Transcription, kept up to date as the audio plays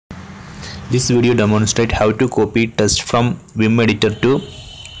This video demonstrates how to copy text from Vim editor to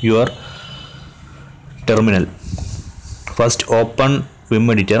your terminal. First open Vim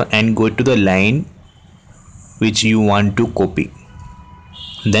editor and go to the line which you want to copy.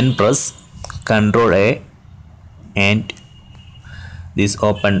 Then press Ctrl A and this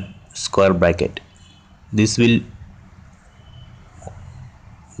open square bracket. This will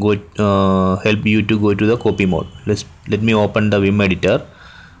help you to go to the copy mode. Let me open the Vim editor.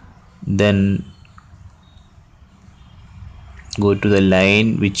 Then go to the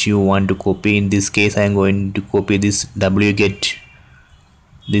line which you want to copy. In this case I am going to copy this wget,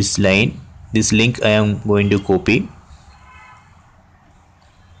 this line, this link I am going to copy.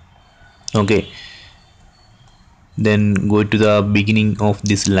 Okay, then go to the beginning of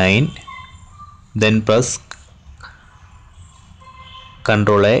this line, then press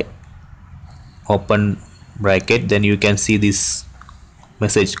Ctrl A, open bracket, then you can see this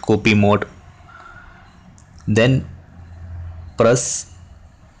message copy mode. Then press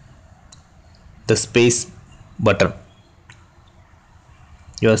the space button,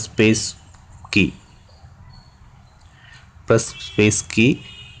 your space key, press space key.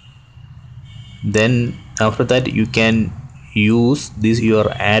 Then after that you can use this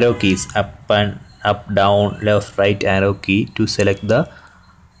your arrow keys, up and up, down, left, right arrow key to select the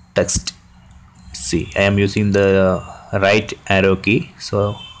text. See, I am using the right arrow key,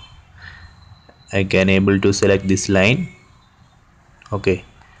 so I can able to select this line. Okay,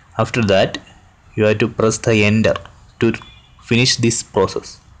 after that you have to press the enter to finish this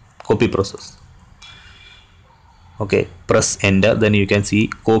process, copy process. Okay, press enter, then you can see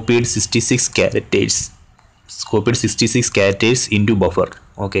copied 66 characters, copied 66 characters into buffer.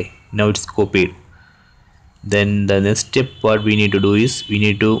 Okay, now it's copied. Then the next step what we need to do is we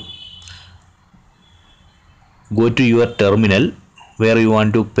need to go to your terminal where you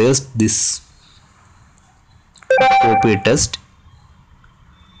want to paste this copy text.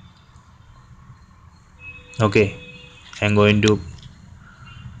 Okay, I'm going to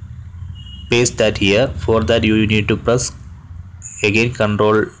paste that here. For that you need to press again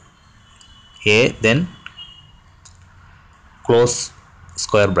Ctrl A, then close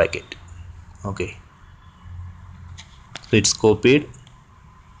square bracket. Okay, so it's copied.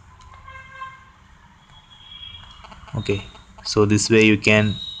 Okay, so this way you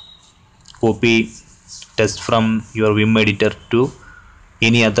can copy text from your Vim editor to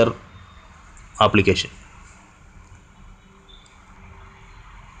any other application.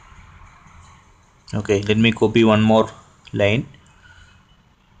 Okay, let me copy one more line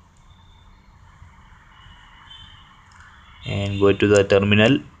and go to the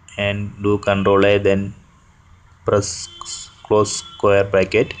terminal and do Ctrl A, then press close square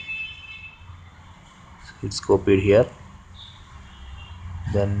bracket. It's copied here.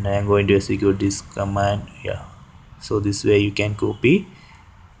 Then I'm going to execute this command. Yeah, so this way you can copy.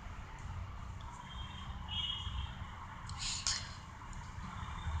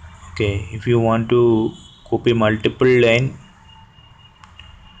 Okay, if you want to copy multiple line,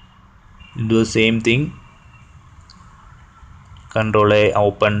 do the same thing. Ctrl A,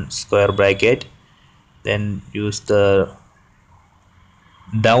 open square bracket, then use the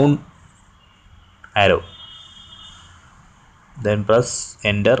down arrow, then press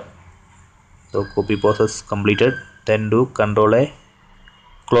enter. So copy process completed. Then do Ctrl A,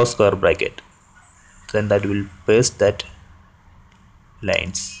 close square bracket, then that will paste that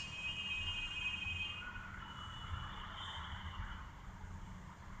lines.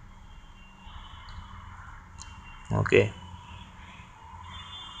 Okay,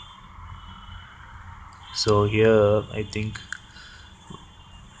 so here I think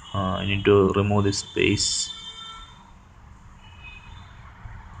I need to remove this space.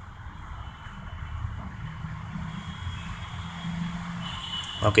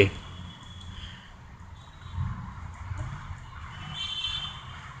 Okay,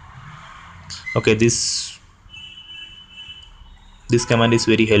 okay, this command is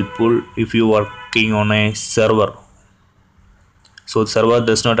very helpful if you are working on a server. So server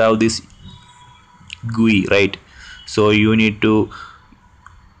does not have this GUI, right? So you need to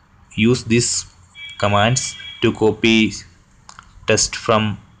use these commands to copy text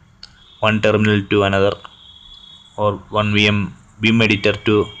from one terminal to another, or one Vim editor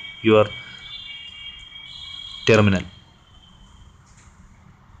to your terminal.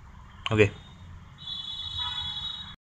 Okay.